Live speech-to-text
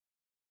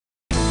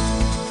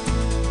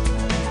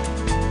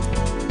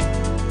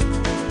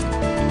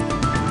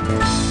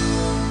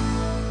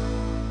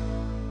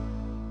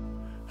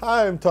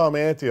Hi, I'm Tom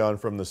Antion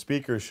from the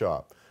Speaker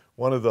Shop,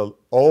 one of the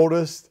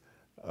oldest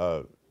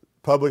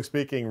public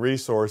speaking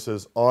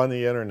resources on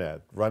the internet,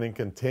 running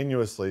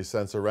continuously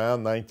since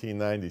around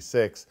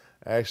 1996.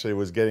 Actually,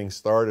 was getting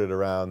started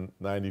around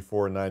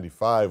 94,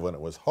 95 when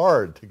it was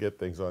hard to get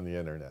things on the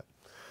internet.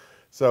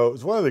 So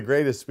it's one of the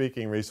greatest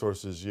speaking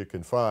resources you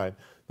can find.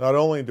 Not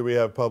only do we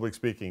have public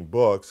speaking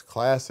books,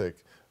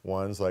 classic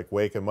ones like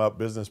Wake 'em Up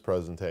business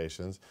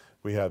presentations,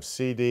 we have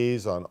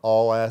CDs on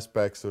all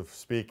aspects of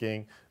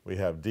speaking. We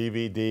have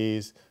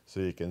DVDs so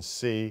you can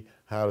see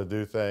how to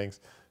do things.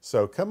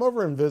 So come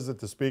over and visit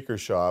the Speaker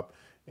Shop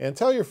and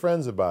tell your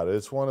friends about it.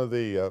 It's one of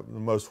the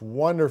most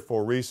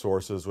wonderful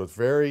resources with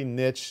very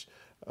niche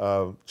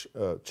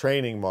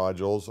training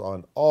modules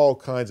on all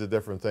kinds of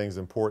different things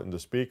important to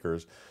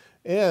speakers.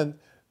 And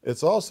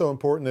it's also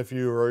important if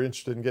you are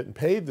interested in getting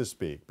paid to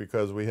speak,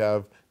 because we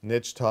have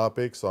niche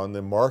topics on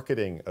the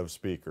marketing of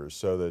speakers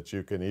so that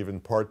you can even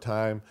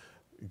part-time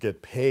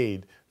get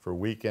paid for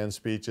weekend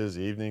speeches,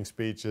 evening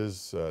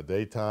speeches,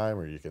 daytime,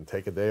 or you can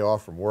take a day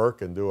off from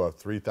work and do a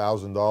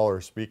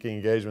 $3,000 speaking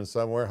engagement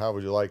somewhere. How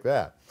would you like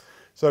that?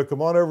 So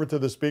come on over to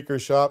the Speaker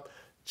Shop.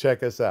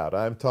 Check us out.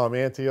 I'm Tom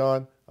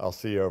Antion. I'll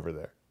see you over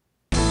there.